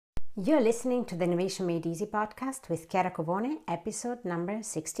You're listening to the Innovation Made Easy podcast with Chiara Covone, episode number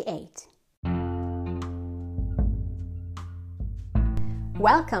 68.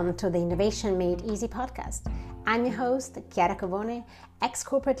 Welcome to the Innovation Made Easy podcast. I'm your host, Chiara Covone,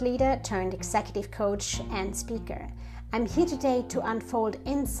 ex-corporate leader turned executive coach and speaker. I'm here today to unfold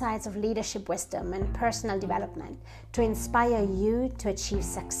insights of leadership wisdom and personal development to inspire you to achieve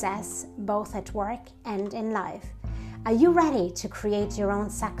success both at work and in life. Are you ready to create your own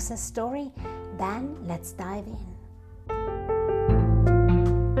success story? Then let's dive in.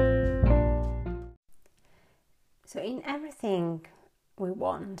 So in everything we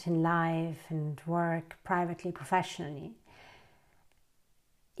want in life and work, privately, professionally,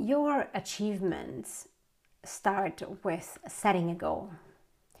 your achievements start with setting a goal.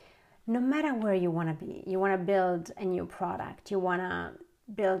 No matter where you want to be, you want to build a new product, you want to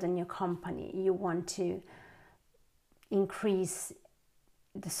build a new company, you want to increase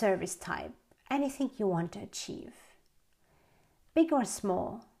the service type, anything you want to achieve, big or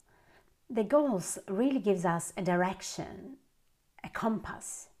small, the goals really gives us a direction, a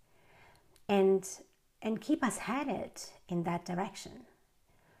compass, and keep us headed in that direction.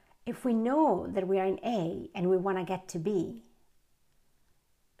 If we know that we are in A and we want to get to B,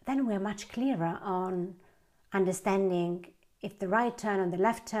 then we're much clearer on understanding if the right turn or the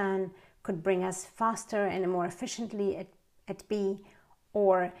left turn could bring us faster and more efficiently at B,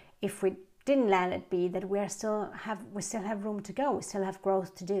 or if we didn't land at B, that we still have room to go, we still have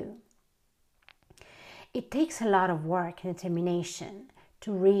growth to do. It takes a lot of work and determination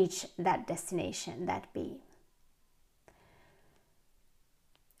to reach that destination, that B.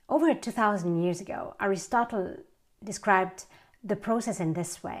 Over 2,000 years ago, Aristotle described the process in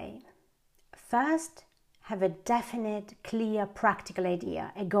this way. First, have a definite, clear, practical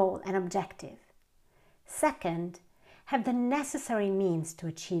idea, a goal, an objective. Second, have the necessary means to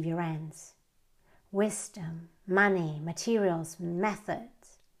achieve your ends. Wisdom, money, materials,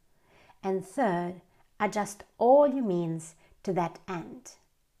 methods. And third, adjust all your means to that end.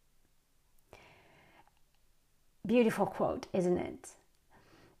 Beautiful quote, isn't it?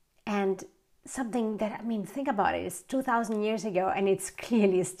 And something that, think about it, it's 2,000 years ago and it's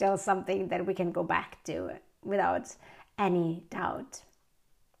clearly still something that we can go back to without any doubt.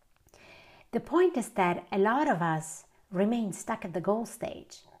 The point is that a lot of us remain stuck at the goal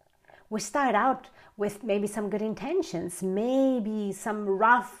stage. We start out with maybe some good intentions, maybe some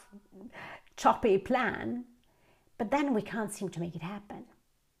rough, choppy plan, but then we can't seem to make it happen.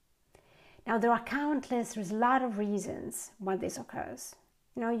 Now there's a lot of reasons why this occurs.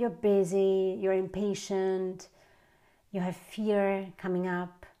 You're busy, you're impatient, you have fear coming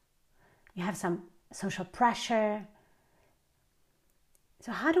up, you have some social pressure.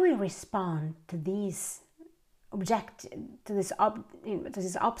 So how do we respond to these obstacles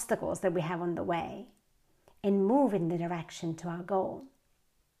that we have on the way and move in the direction to our goal?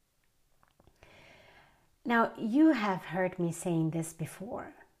 Now, you have heard me saying this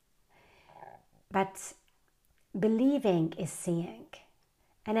before, but believing is seeing.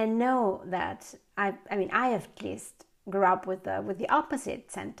 And I know that I at least grew up with the opposite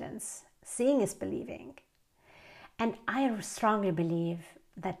sentence. Seeing is believing. And I strongly believe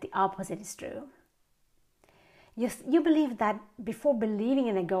that the opposite is true. You believe that before believing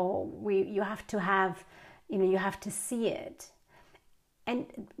in a goal, you have to see it.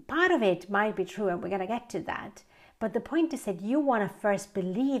 And part of it might be true, and we're going to get to that. But the point is that you want to first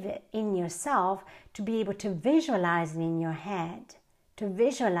believe it in yourself to be able to visualize it in your head, to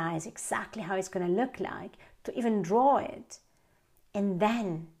visualize exactly how it's going to look like, to even draw it. And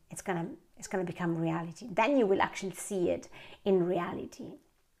then it's going to become reality. Then you will actually see it in reality.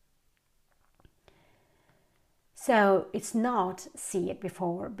 So it's not see it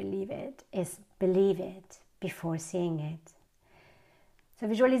before believe it, it's believe it before seeing it. So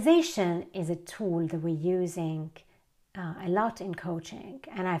visualization is a tool that we're using a lot in coaching,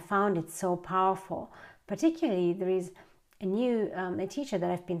 and I found it so powerful. Particularly, there is a teacher that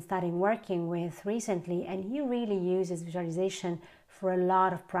I've been working with recently, and he really uses visualization for a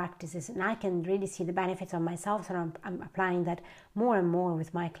lot of practices, and I can really see the benefits on myself, and I'm applying that more and more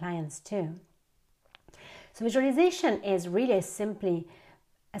with my clients too. So visualization is really as simple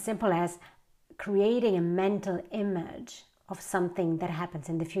as creating a mental image of something that happens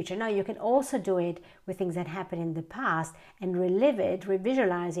in the future. Now, you can also do it with things that happened in the past and relive it,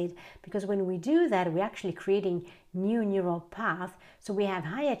 revisualize it, because when we do that, we're actually creating new neural paths. So we have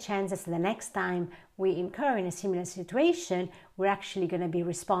higher chances the next time we incur in a similar situation, we're actually going to be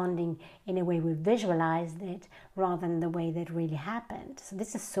responding in a way we visualized it rather than the way that really happened. So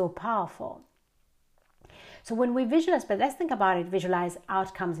this is so powerful. So when we visualize, but let's think about it, visualize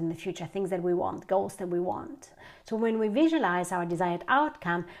outcomes in the future, things that we want, goals that we want. So when we visualize our desired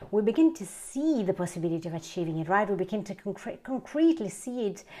outcome, we begin to see the possibility of achieving it, right? We begin to concretely see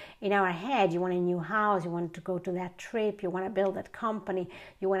it in our head. You want a new house, you want to go to that trip, you want to build that company,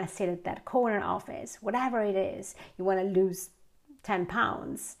 you want to sit at that corner office, whatever it is, you want to lose 10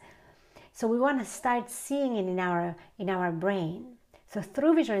 pounds. So we want to start seeing it in our brain. So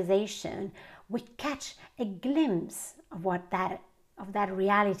through visualization, we catch a glimpse of what that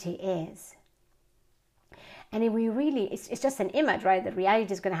reality is. And if we really, it's just an image, right? The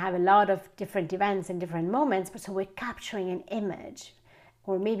reality is going to have a lot of different events and different moments, but so we're capturing an image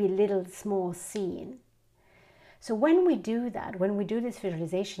or maybe a little small scene. So when we do that, when we do this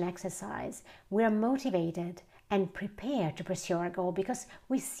visualization exercise, we are motivated and prepared to pursue our goal because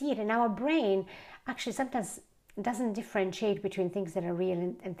we see it in our brain. Actually, sometimes it doesn't differentiate between things that are real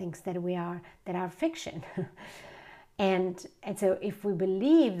and things that are fiction. And so if we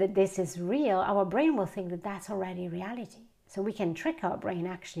believe that this is real, our brain will think that that's already reality. So we can trick our brain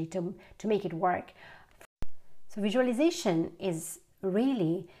actually to make it work. So visualization is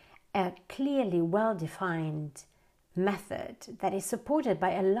really a clearly well-defined method that is supported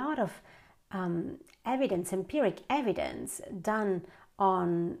by a lot of empiric evidence done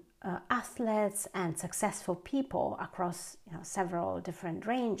on athletes and successful people across several different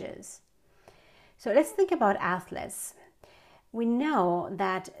ranges. So let's think about athletes. We know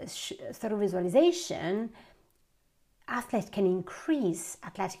that through visualization, athletes can increase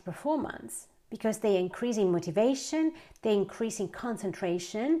athletic performance because they increase in motivation, they increase in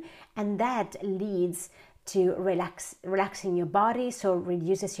concentration, and that leads to relaxing your body, so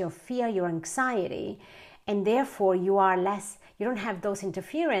reduces your fear, your anxiety, and therefore you don't have those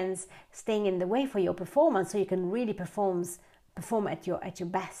interference staying in the way for your performance, so you can really perform at your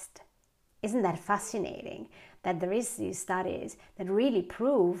best. Isn't that fascinating that there is these studies that really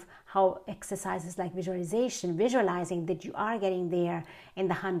prove how exercises like visualization, visualizing that you are getting there in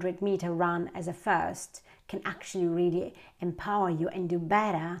the 100-meter run as a first, can actually really empower you and do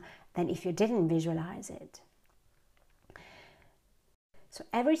better than if you didn't visualize it. So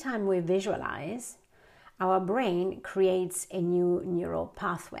every time we visualize, our brain creates a new neural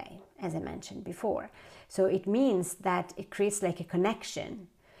pathway, as I mentioned before. So it means that it creates like a connection,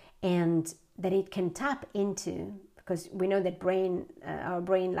 and that it can tap into, because we know that our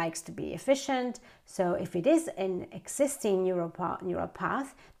brain likes to be efficient. So if it is an existing neural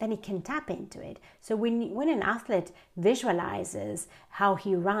path, then it can tap into it. So when an athlete visualizes how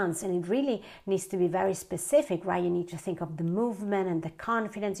he runs, and it really needs to be very specific, right? You need to think of the movement and the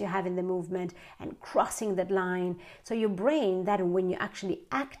confidence you have in the movement and crossing that line. So your brain, that when you're actually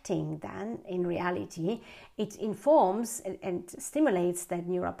acting then in reality, it informs and stimulates that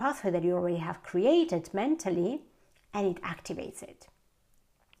neural pathway that you already have created mentally, and it activates it.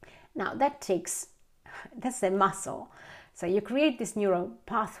 Now that's a muscle. So you create this neural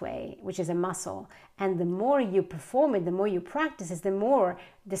pathway, which is a muscle, and the more you perform it, the more you practice it, the more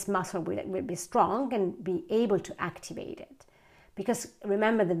this muscle will be strong and be able to activate it. Because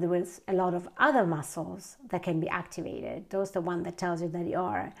remember that there is a lot of other muscles that can be activated. Those are the one that tells you that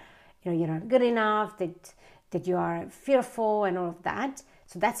you're not good enough, that you are fearful and all of that.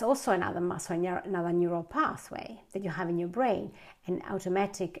 So that's also another muscle, another neural pathway that you have in your brain, an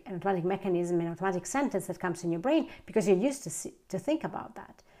automatic mechanism, an automatic sentence that comes in your brain because you're used to think about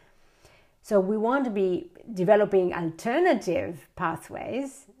that. So we want to be developing alternative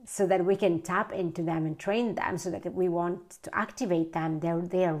pathways so that we can tap into them and train them, so that if we want to activate them,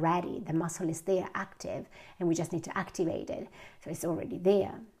 they're ready. The muscle is there, active, and we just need to activate it. So it's already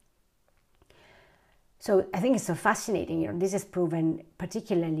there. So I think it's so fascinating. This is proven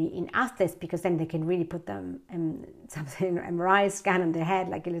particularly in athletes, because then they can really put them something MRI scan on their head,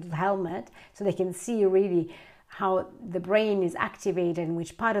 like a little helmet, so they can see really how the brain is activated and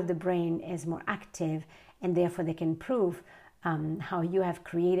which part of the brain is more active, and therefore they can prove how you have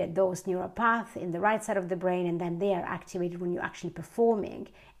created those neural paths in the right side of the brain, and then they are activated when you're actually performing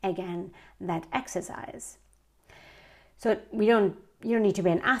again that exercise. So you don't need to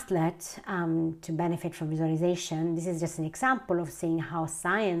be an athlete to benefit from visualization. This is just an example of seeing how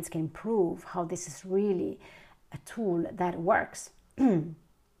science can prove how this is really a tool that works.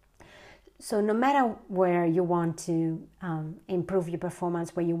 So no matter where you want to improve your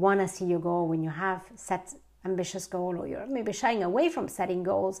performance, where you want to see your goal, when you have set ambitious goal, or you're maybe shying away from setting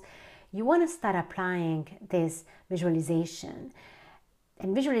goals, you want to start applying this visualization.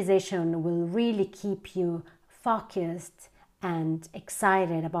 And visualization will really keep you focused and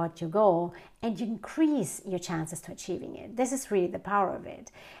excited about your goal, and you increase your chances to achieving it. This is really the power of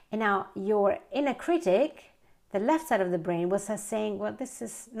it. And now your inner critic the left side of the brain was saying, well, this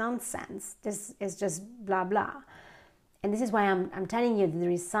is nonsense. This is just blah, blah. And this is why I'm telling you that there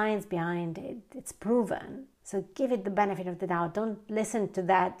is science behind it. It's proven. So give it the benefit of the doubt. Don't listen to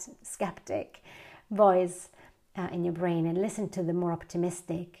that skeptic voice in your brain, and listen to the more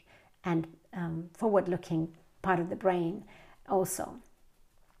optimistic and forward-looking part of the brain also.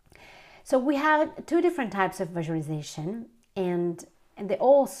 So we have two different types of visualization, and they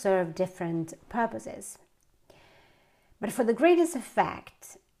all serve different purposes. But for the greatest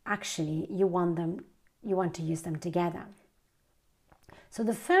effect, actually, you want to use them together. So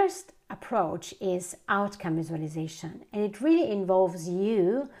the first approach is outcome visualization, and it really involves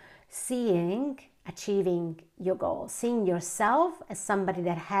you achieving your goal, seeing yourself as somebody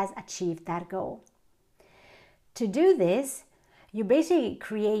that has achieved that goal. To do this, you basically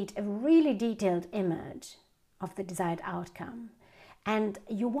create a really detailed image of the desired outcome, and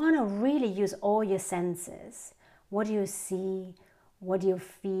you want to really use all your senses. What do you see? What do you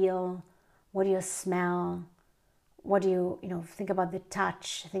feel? What do you smell? What do you think about the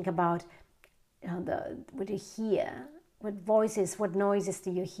touch? Think about what you hear. What voices, what noises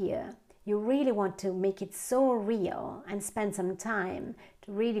do you hear? You really want to make it so real and spend some time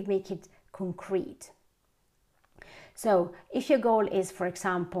to really make it concrete. So if your goal is, for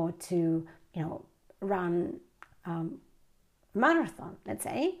example, to run a marathon, let's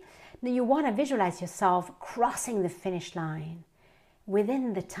say, then you want to visualize yourself crossing the finish line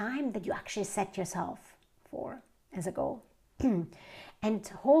within the time that you actually set yourself for as a goal. And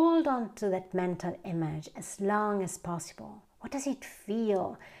hold on to that mental image as long as possible. What does it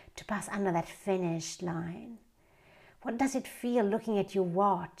feel to pass under that finish line? What does it feel looking at your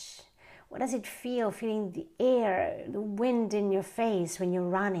watch? What does it feel feeling the air, the wind in your face when you're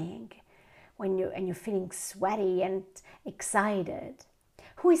running, and you're feeling sweaty and excited?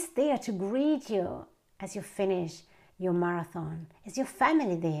 Who is there to greet you as you finish your marathon? Is your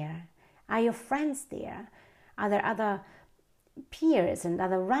family there? Are your friends there? Are there other peers and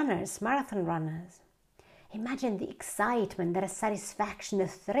other runners, marathon runners? Imagine the excitement, the satisfaction, the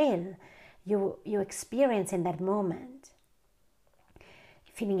thrill you experience in that moment.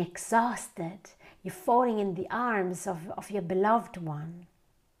 Feeling exhausted, you're falling in the arms of your beloved one.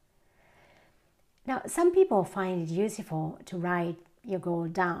 Now, some people find it useful to write your goal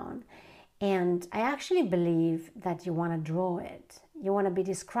down, and I actually believe that you want to draw it. You want to be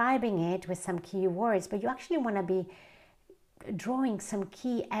describing it with some key words, but you actually want to be drawing some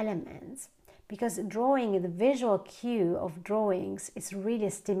key elements, because drawing, the visual cue of drawings, is really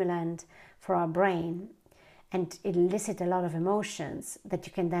a stimulant for our brain, and it elicits a lot of emotions that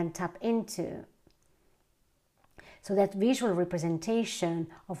you can then tap into. So that visual representation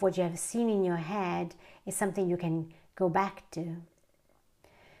of what you have seen in your head is something you can go back to.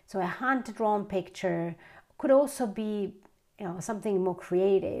 So a hand-drawn picture could also be something more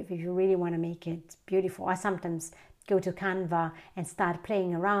creative if you really want to make it beautiful. I sometimes go to Canva and start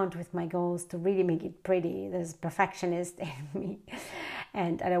playing around with my goals to really make it pretty. There's perfectionist in me,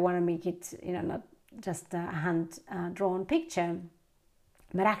 and I want to make it not just a hand-drawn picture.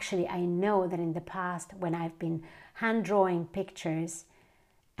 But actually, I know that in the past, when I've been hand-drawing pictures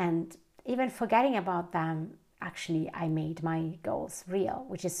and even forgetting about them, actually I made my goals real,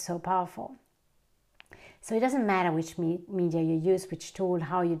 which is so powerful. So it doesn't matter which media you use, which tool,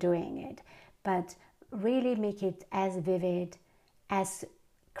 how you're doing it, but really make it as vivid, as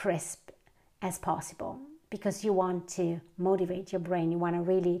crisp as possible, because you want to motivate your brain. You want to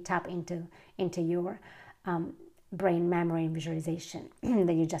really tap into your brain memory and visualization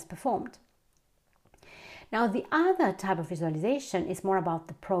that you just performed. Now, the other type of visualization is more about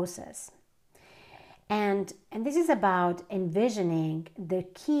the process. And this is about envisioning the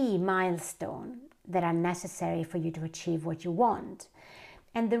key milestone that are necessary for you to achieve what you want.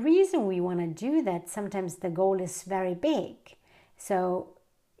 And the reason we want to do that, sometimes the goal is very big. So,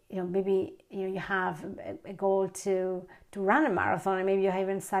 maybe you have a goal to run a marathon, and maybe you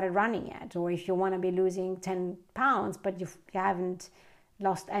haven't started running yet. Or if you want to be losing 10 pounds, but you haven't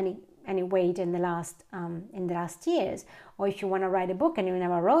lost any weight in the last years. Or if you want to write a book and you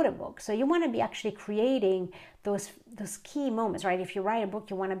never wrote a book. So you want to be actually creating those key moments, right? If you write a book,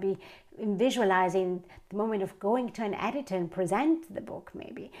 you want to be visualizing the moment of going to an editor and present the book,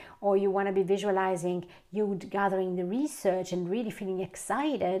 maybe. Or you want to be visualizing you gathering the research and really feeling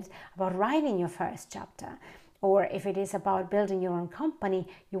excited about writing your first chapter. Or if it is about building your own company,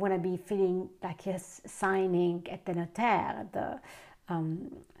 you want to be feeling like you're signing at the notaire,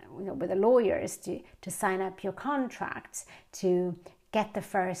 with the lawyers to sign up your contracts, to get the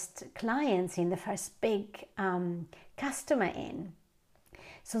first clients in, the first big customer in.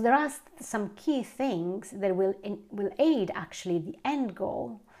 So there are some key things that will aid actually the end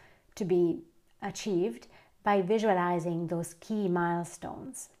goal to be achieved by visualizing those key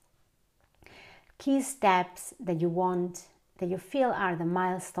milestones. Key steps that you feel are the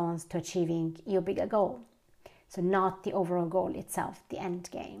milestones to achieving your bigger goal. So not the overall goal itself, the end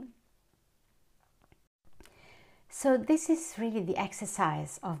game. So this is really the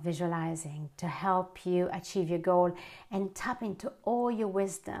exercise of visualizing to help you achieve your goal and tap into all your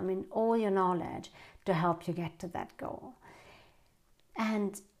wisdom and all your knowledge to help you get to that goal.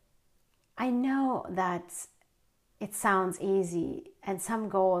 And I know that it sounds easy and some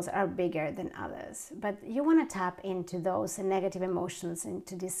goals are bigger than others, but you want to tap into those negative emotions,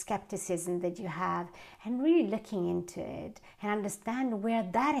 into the skepticism that you have, and really looking into it and understand where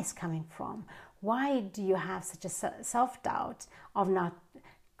that is coming from. Why do you have such a self-doubt of not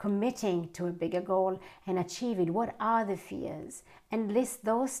committing to a bigger goal and achieve it? What are the fears? And list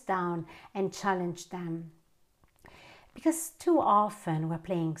those down and challenge them. Because too often we're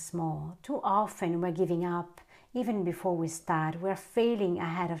playing small, too often we're giving up even before we start, we're failing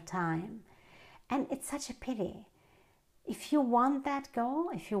ahead of time. And it's such a pity. If you want that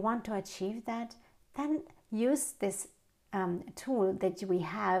goal, if you want to achieve that, then use this tool that we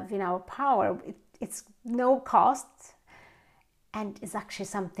have in our power. It's no cost, and it's actually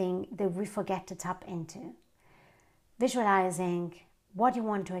something that we forget to tap into. Visualizing what you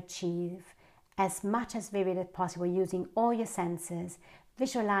want to achieve as much as vivid as possible, using all your senses.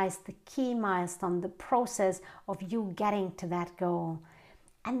 Visualize the key milestone, the process of you getting to that goal.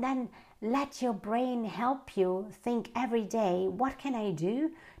 And then let your brain help you think every day, what can I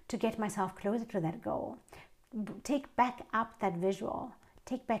do to get myself closer to that goal? Take back up that visual.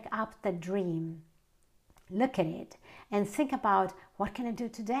 Take back up that dream. Look at it and think about, what can I do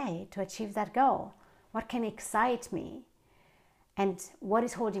today to achieve that goal? What can excite me? And what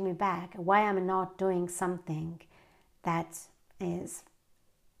is holding me back? Why am I not doing something that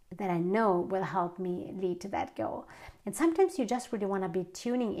I know will help me lead to that goal? And sometimes you just really want to be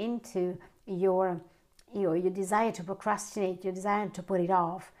tuning into your desire to procrastinate, your desire to put it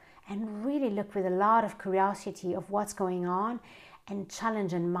off, and really look with a lot of curiosity of what's going on and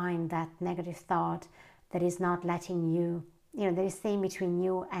challenge and mind that negative thought that is not letting you, that is staying between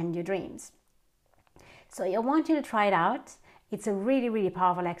you and your dreams. So I want you to try it out. It's a really, really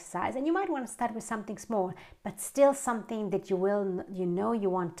powerful exercise, and you might want to start with something small, but still something that you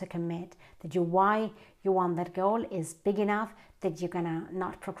want to commit, that why you want that goal is big enough that you're gonna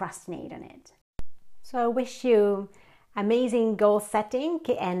not procrastinate on it. So I wish you amazing goal setting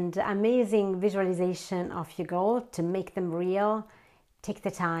and amazing visualization of your goal to make them real. Take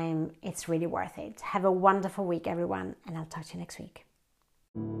the time, it's really worth it. Have a wonderful week, everyone, and I'll talk to you next week.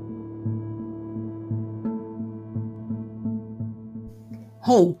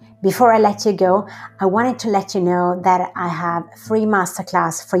 Hey, before I let you go, I wanted to let you know that I have a free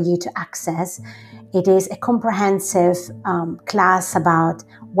masterclass for you to access. It is a comprehensive class about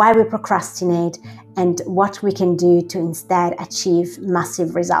why we procrastinate and what we can do to instead achieve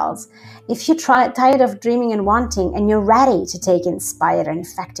massive results. If you're tired of dreaming and wanting and you're ready to take inspired and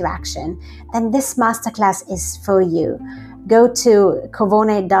effective action, then this masterclass is for you. Go to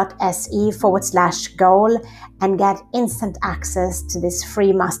covone.se/goal and get instant access to this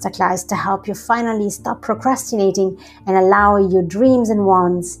free masterclass to help you finally stop procrastinating and allow your dreams and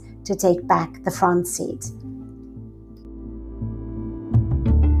wants to take back the front seat.